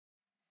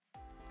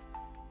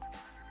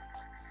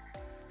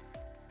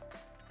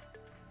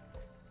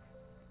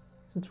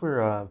Since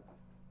we're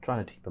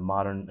trying to keep a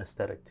modern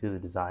aesthetic to the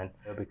design,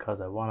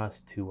 because I want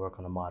us to work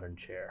on a modern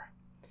chair.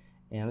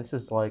 And this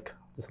is like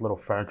just a little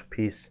furniture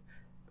piece.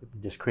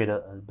 Just create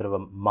a bit of a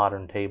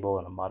modern table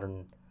and a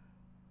modern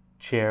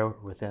chair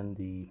within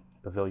the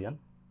pavilion.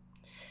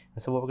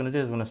 And so what we're going to do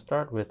is we're going to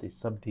start with the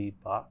SubD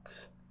box.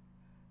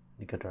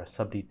 We go to our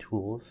SubD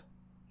tools.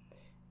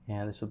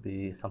 And this will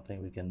be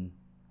something we can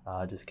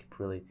just keep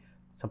really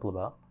simple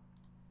about.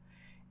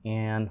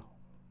 And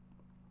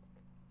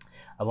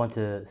I want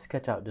to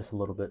sketch out just a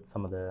little bit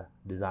some of the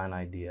design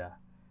idea.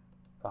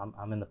 So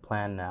I'm in the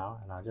plan now,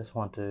 and I just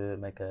want to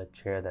make a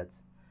chair that's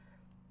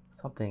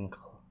something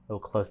a little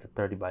close to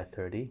 30 by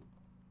 30.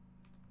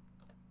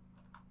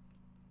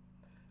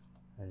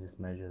 And just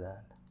measure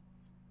that.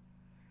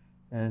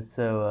 And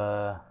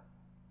so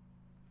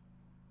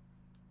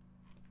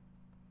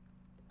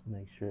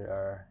make sure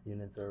our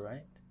units are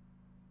right.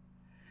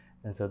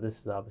 And so this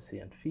is obviously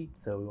in feet,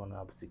 so we want to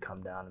obviously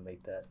come down and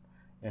make that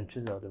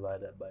inches. I'll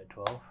divide that by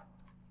 12.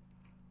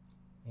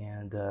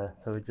 And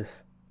so we're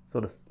just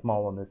sort of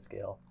small on this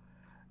scale.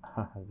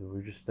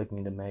 We're just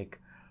looking to make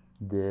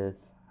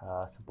this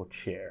simple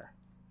chair.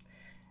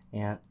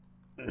 And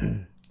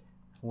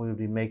we would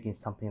be making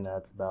something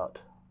that's about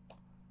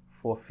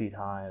 4 feet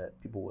high that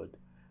people would,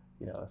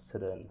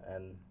 sit in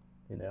and,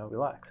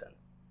 relax in.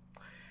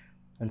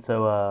 And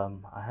so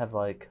I have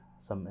like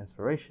some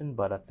inspiration,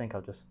 but I think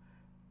we'll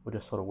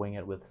just sort of wing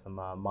it with some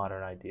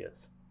modern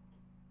ideas.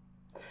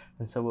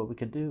 And so what we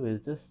could do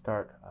is just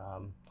start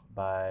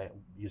by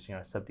using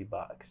our SubD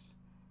box.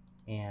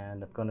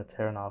 And I'm going to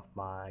turn off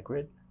my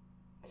grid.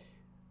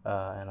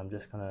 And I'm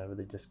just going to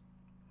really just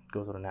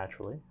go sort of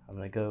naturally. I'm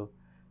going to go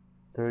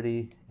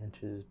 30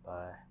 inches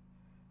by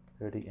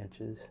 30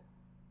 inches.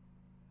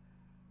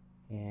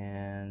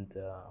 And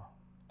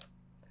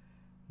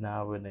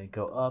now we're going to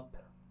go up.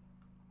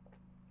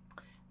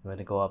 We're going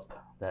to go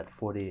up that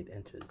 48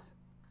 inches.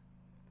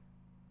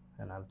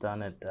 And I've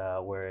done it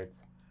where it's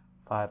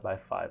 5 by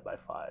 5 by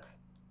 5.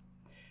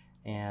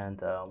 And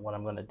what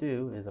I'm going to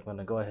do is I'm going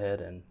to go ahead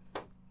and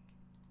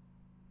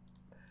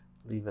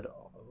leave it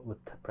with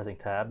pressing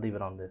tab, leave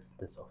it on this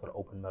sort of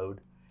open mode.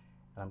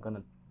 And I'm going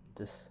to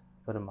just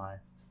go to my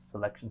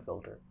selection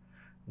filter.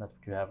 And that's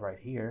what you have right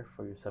here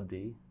for your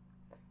SubD.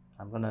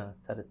 I'm going to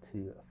set it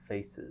to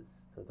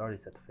faces. So it's already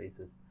set to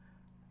faces.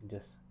 And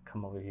just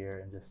come over here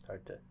and just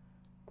start to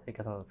take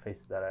out some of the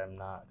faces that I'm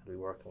not going to be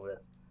working with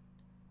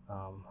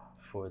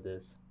for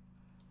this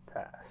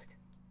task.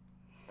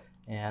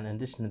 And in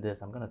addition to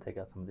this, I'm going to take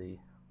out some of the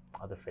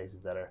other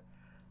faces that are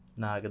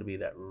not going to be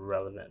that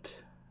relevant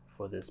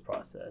for this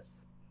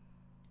process.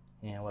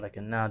 And what I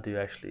can now do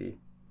actually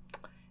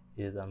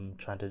is I'm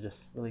trying to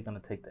just really going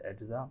to take the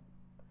edges out.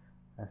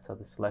 And so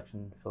the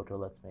selection filter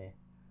lets me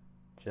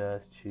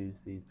just choose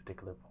these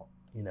particular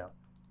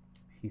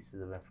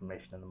pieces of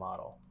information in the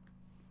model.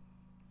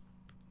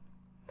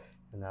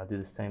 And I'll do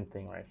the same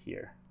thing right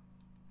here.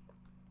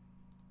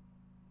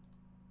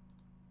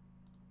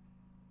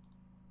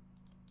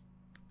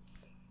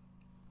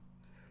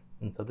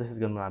 And so this is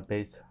going to be my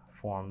base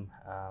form,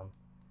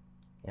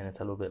 and it's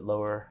a little bit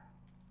lower,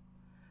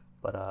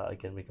 but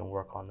again, we can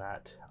work on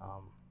that.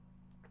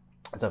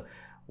 So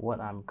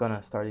what I'm going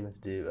to start even to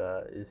do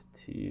is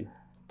to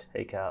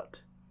take out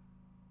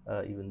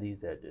even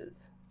these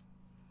edges,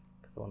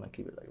 because I want to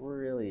keep it like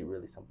really,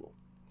 really simple.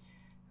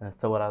 And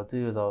so what I'll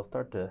do is I'll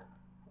start to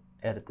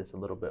edit this a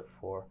little bit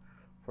for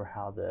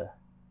how the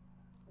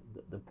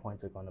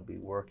points are going to be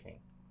working.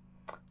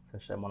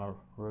 Essentially, I'm going to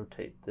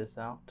rotate this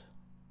out.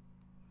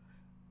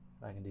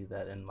 I can do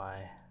that in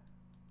my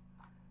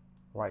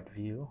right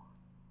view.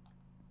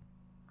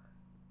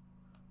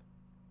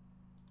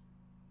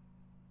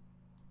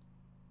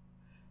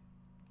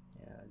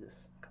 Yeah,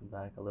 just come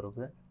back a little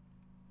bit.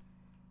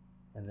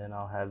 And then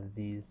I'll have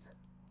these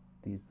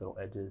little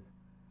edges,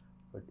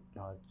 or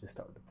I'll just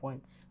start with the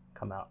points,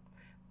 come out.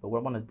 But what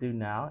I want to do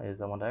now is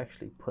I want to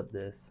actually put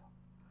this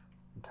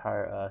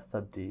entire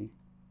SubD,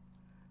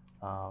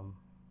 I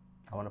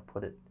want to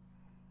put it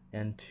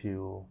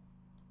into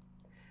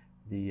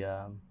the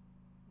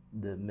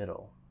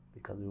middle,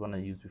 because we want to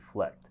use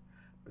reflect,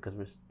 because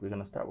we're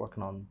going to start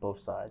working on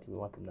both sides. We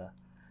want them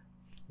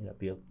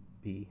to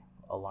be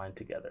aligned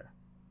together.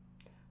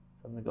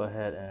 So I'm going to go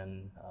ahead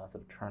and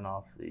sort of turn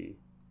off the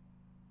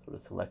sort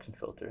of selection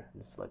filter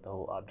and just select the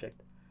whole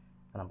object,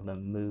 and I'm going to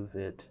move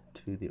it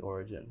to the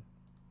origin.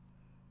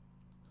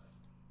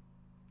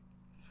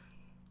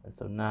 And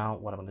so now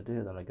what I'm going to do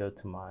is I'm going to go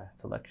to my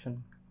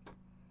selection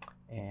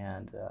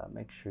and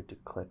make sure to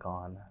click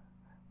on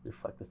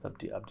reflect the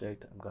SubD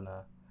object. I'm going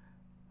to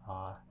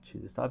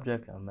choose this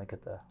object and make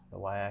it the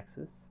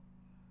y-axis.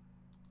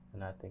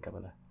 And I think I'm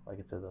going to, like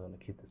it says, I'm going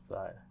to keep this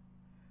side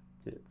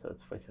to it, so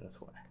it's facing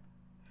this way.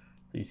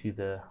 So you see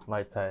the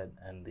light side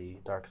and the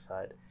dark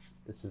side.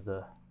 This is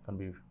going to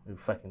be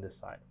reflecting this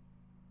side.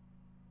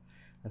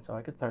 And so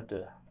I could start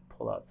to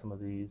pull out some of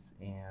these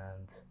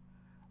and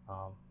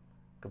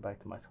go back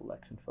to my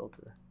selection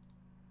filter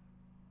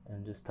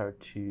and just start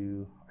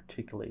to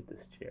articulate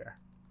this chair.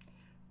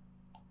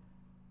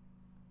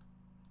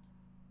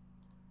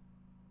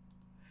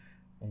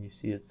 and you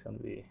see it's going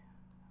to be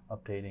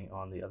updating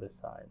on the other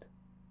side.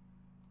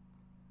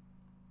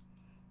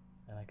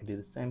 And I can do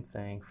the same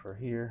thing for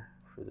here,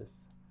 for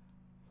this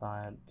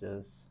side,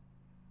 just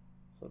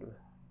sort of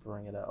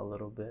bring it out a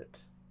little bit,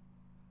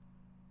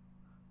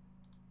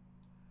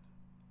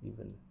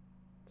 even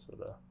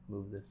sort of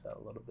move this out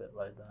a little bit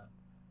like that.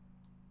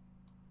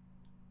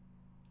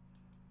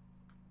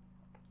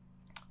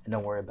 And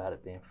don't worry about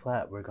it being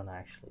flat, we're going to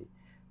actually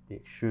be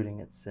extruding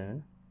it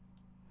soon.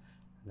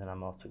 And then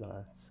I'm also going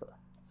to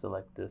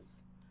select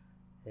this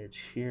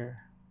edge here,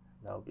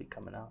 that will be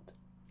coming out.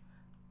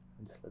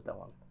 And just let that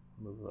one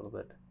move a little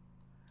bit.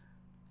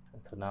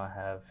 And so now I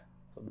have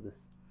sort of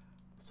this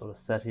sort of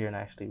set here, and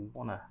actually we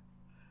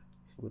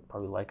would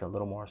probably like a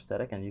little more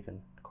aesthetic, and you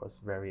can of course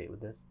variate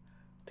with this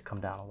to come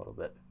down a little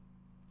bit.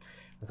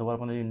 And so what I'm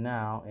going to do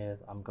now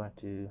is I'm going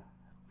to,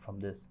 from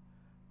this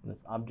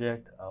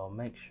object, I'll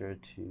make sure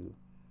to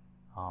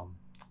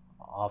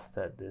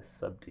offset this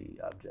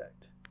SubD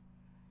object.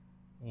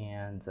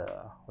 And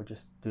we're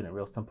just doing it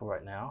real simple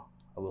right now.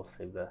 I will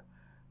save the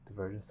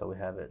version so we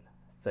have it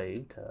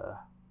saved.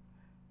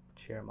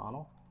 Chair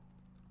model.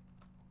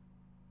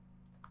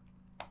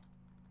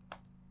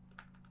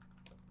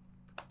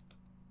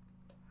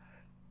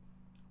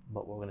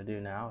 But what we're going to do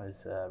now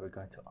is we're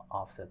going to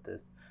offset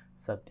this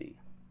SubD.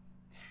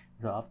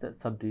 So offset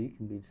SubD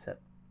can be set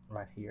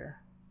right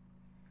here.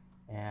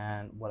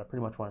 And what I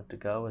pretty much want it to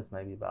go is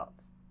maybe about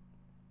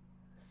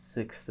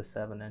 6 to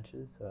 7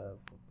 inches.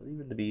 But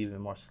even to be even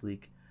more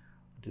sleek,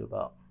 I'll do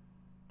about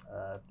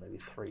maybe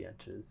 3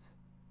 inches.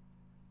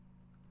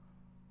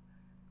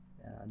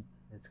 And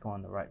it's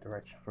going the right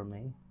direction for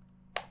me.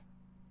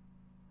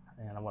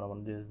 And what I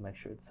want to do is make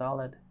sure it's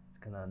solid. It's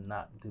going to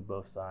not do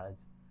both sides.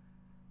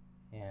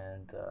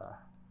 And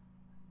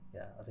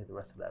yeah, I think the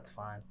rest of that's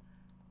fine.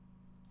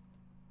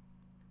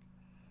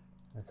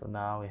 And so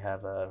now we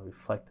have a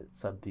reflected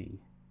SubD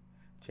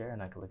chair,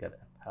 and I can look at it,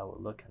 how it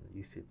would look, and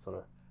you see it sort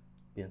of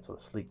being sort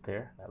of sleek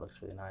there. That looks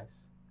really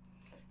nice.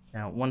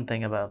 Now, one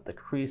thing about the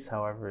crease,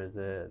 however, is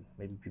that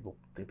maybe people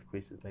think the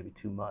crease is maybe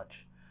too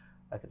much.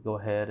 I could go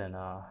ahead and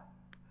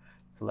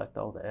select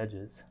all the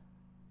edges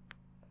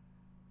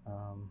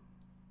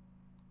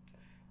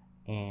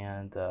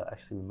and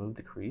actually remove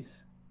the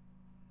crease.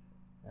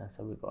 And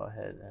so we go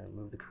ahead and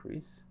remove the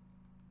crease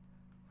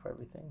for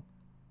everything.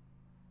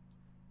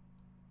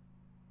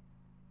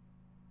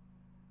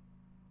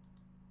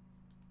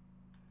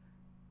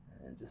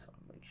 And just want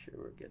to make sure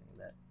we're getting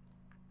that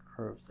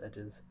curved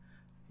edges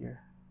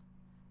here.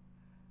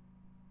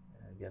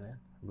 And again,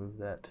 remove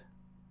that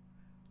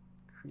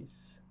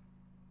crease.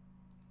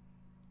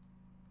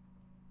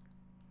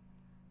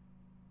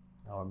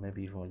 Or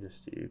maybe even we'll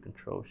just do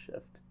Control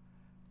Shift.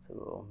 So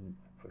we'll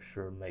for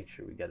sure make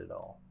sure we get it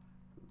all.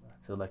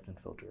 Selection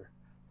filter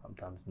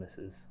sometimes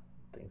misses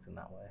things in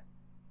that way.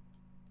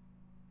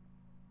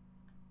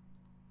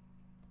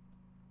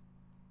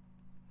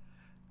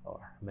 Or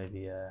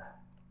maybe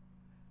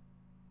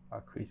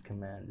our crease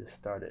command just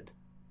started.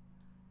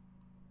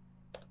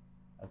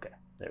 Okay,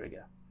 there we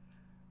go.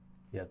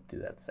 You have to do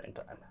that at the same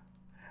time.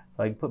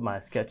 So I can put my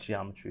sketch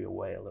geometry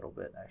away a little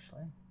bit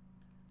actually.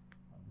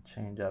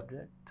 Change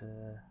object,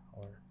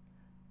 or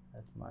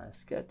that's my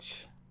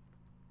sketch.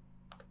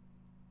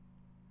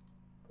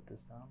 Put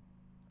this down.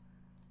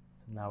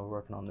 So now we're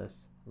working on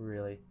this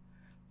really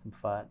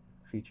simplified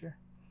feature,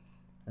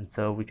 and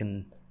so we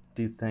can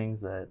do things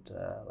that,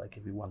 like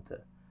if we want to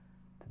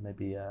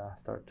maybe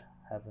start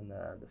having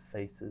the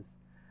faces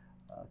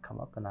come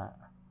up, and I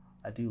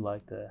do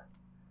like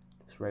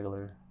this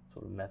regular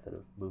sort of method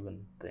of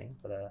moving things,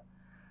 but I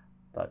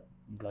thought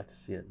you'd like to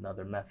see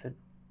another method.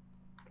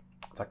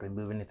 So I can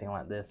move anything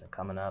like this and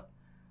coming up,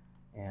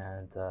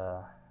 and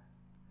can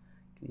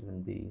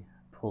even be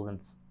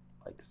pulling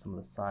like some of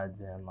the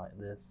sides in like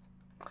this.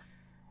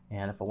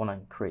 And if I want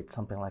to create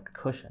something like a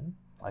cushion,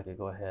 I could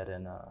go ahead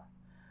and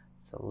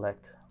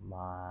select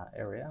my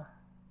area.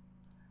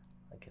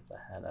 Like if I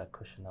had a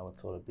cushion, that would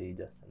sort of be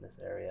just in this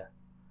area.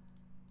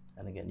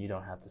 And again, you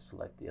don't have to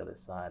select the other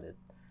side. It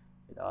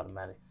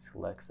automatically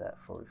selects that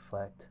for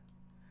reflect.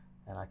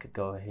 And I could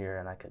go here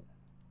and I could,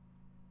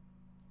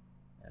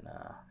 and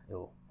it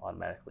will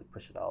automatically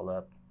push it all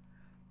up.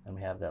 And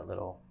we have that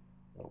little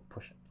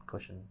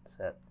cushion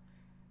set.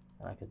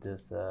 And I could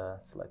just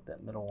select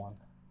that middle one.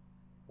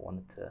 I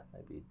wanted to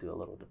maybe do a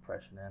little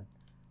depression in.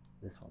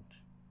 This one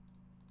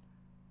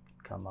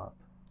could come up.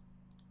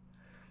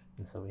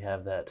 And so we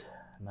have that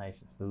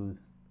nice and smooth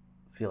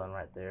feeling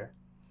right there.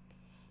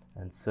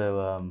 And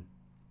so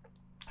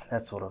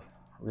that's sort of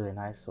really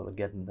nice, sort of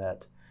getting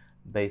that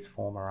base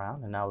form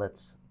around. And now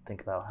let's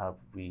think about how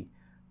we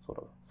sort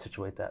of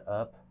situate that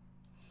up.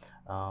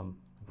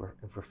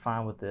 If we're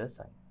fine with this,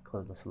 I can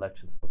close my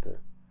selection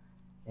filter.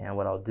 And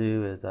what I'll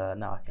do is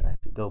now I can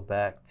actually go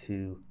back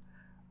to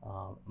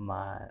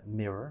my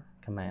mirror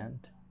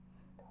command.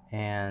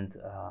 And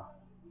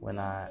when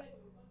I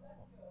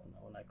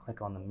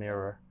click on the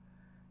mirror,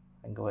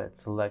 I can go ahead and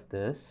select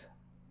this.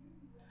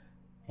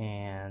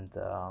 And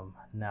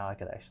now I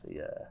could actually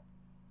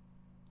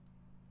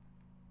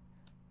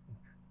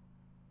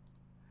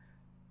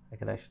I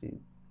could actually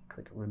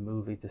click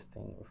remove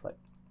existing reflect,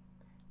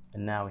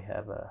 and now we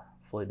have a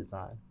fully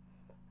designed.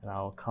 And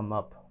I'll come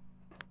up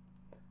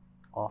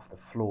off the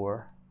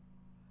floor,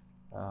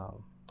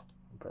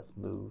 and press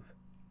move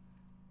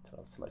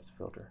to select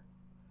filter.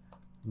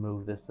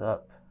 Move this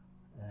up,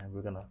 and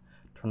we're gonna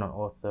turn on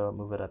ortho,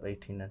 move it up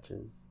 18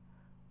 inches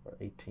or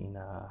 18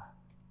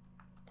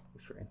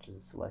 make sure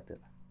inches is selected.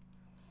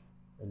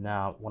 And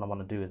now what I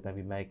want to do is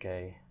maybe make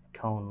a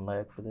cone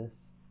leg for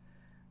this.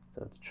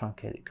 So it's a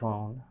truncated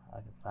cone. I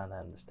can find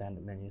that in the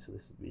standard menu. So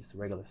this would be just a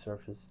regular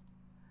surface,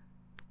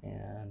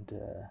 and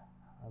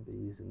I'll be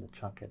using the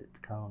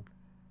truncated cone.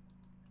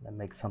 And I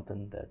make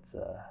something that's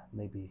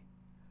maybe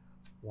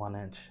 1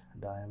 inch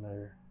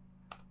diameter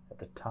at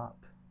the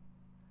top.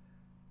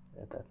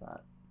 If that's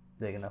not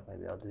big enough,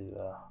 maybe I'll do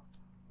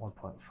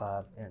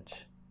 1.5 inch,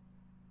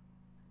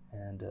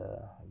 and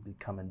I'll be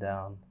coming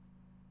down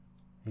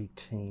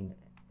 18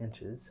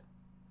 inches,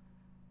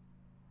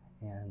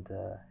 and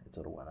it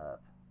sort of went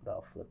up, but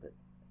I'll flip it.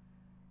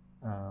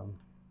 And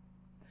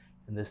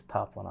this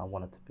top one, I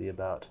want it to be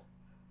about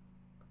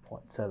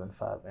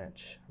 0.75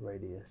 inch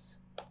radius.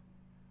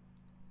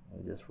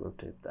 Let me just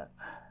rotate that.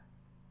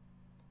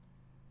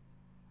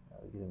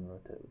 I'll even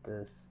rotate with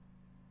this.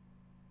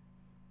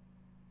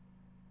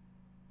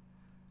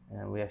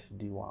 And we actually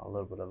do want a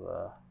little bit of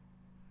a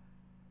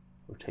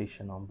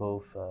rotation on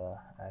both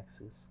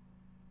axes.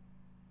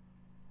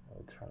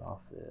 I'll turn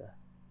off the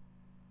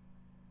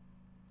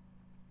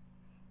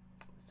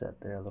set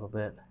there a little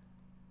bit.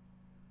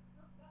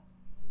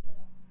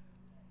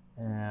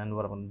 And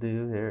what I'm going to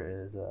do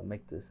here is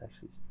make this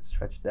actually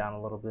stretch down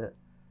a little bit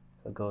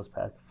so it goes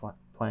past the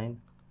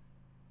plane.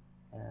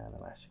 And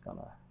I'm actually going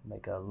to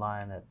make a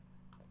line at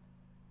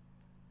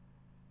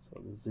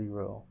sort of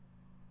 0.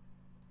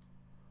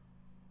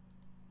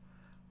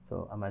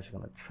 So I'm actually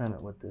going to trim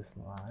it with this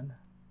line,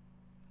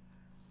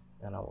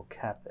 and I will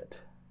cap it.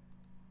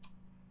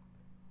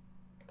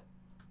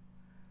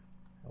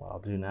 And what I'll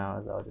do now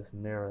is I'll just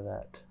mirror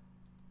that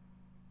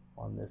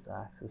on this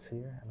axis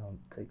here, and I'll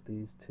take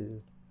these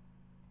two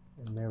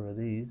and mirror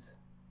these.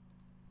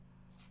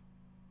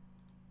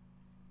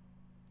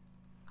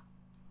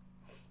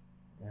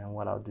 And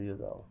what I'll do is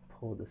I'll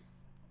pull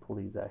these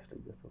actually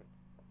just a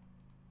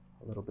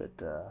little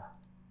bit,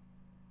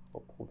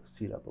 I'll pull the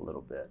seat up a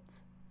little bit.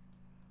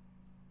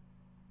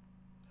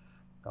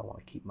 I want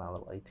to keep my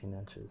little 18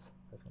 inches.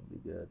 That's going to be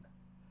good.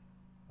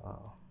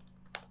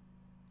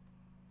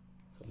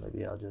 So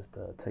maybe I'll just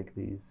take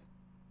these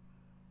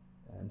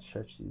and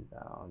stretch these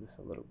down just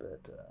a little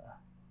bit.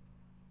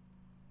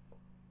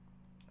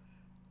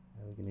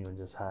 And we can even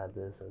just hide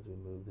this as we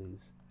move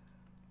these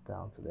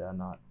down so they are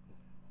not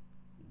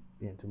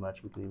being too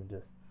much. We could even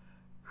just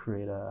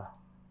create a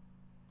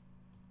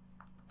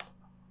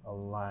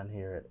line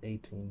here at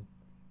 18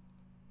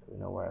 so we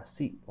know where our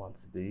seat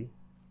wants to be.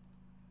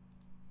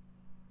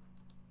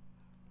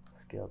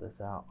 Scale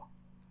this out,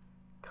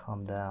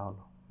 come down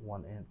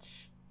 1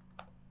 inch.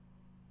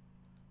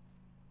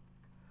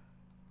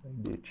 I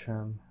can do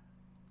trim.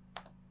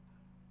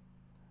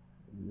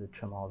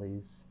 Trim all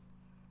these,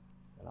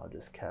 and I'll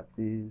just cap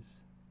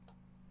these.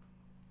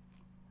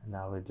 And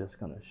now we're just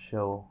going to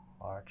show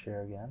our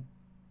chair again,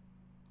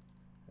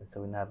 and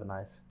so we now have a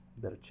nice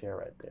bit of chair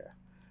right there.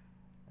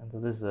 And so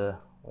this is a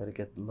way to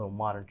get a little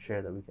modern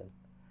chair that we can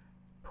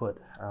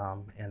put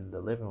in the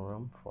living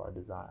room for our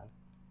design.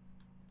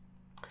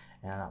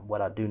 And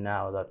what I'll do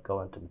now is I'll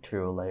go into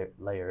material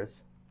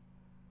layers.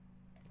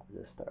 I'll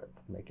just start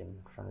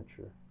making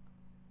furniture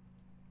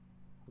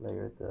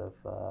layers of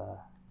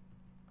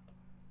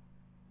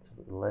sort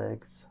of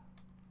legs.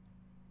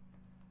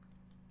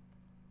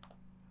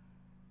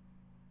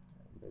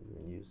 Maybe we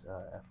can use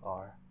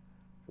FR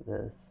for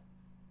this.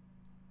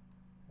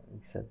 And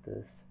we set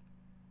this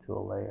to a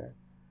layer,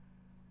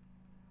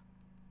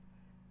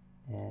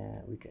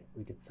 and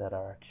we could set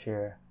our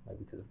chair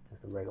maybe to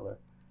just a regular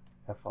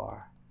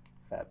FR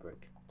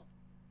fabric.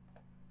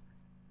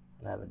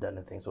 And I haven't done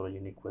anything sort of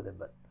unique with it,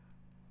 but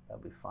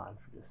that'll be fine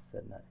for just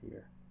setting that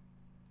here.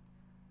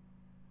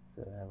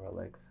 So we have our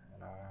legs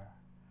and our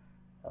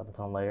element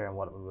tone layer, and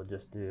what we will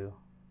just do,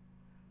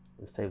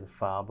 we'll save the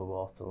file, but we'll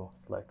also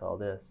select all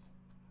this,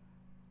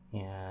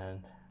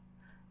 and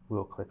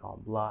we'll click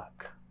on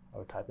block,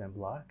 or type in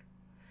block,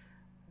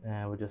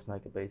 and we'll just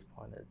make a base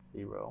point at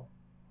 0.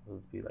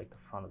 It'll be like the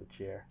front of the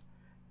chair,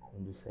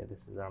 and just say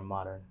this is our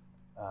modern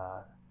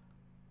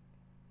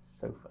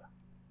sofa.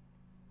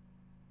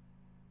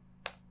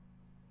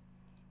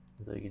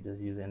 And so you could just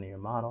use any of your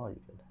model.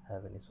 You could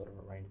have any sort of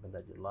arrangement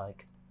that you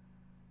like.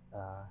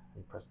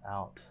 You press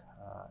Alt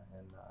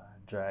and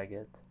drag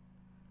it.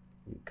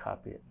 You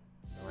copy it,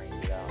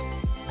 arrange it out.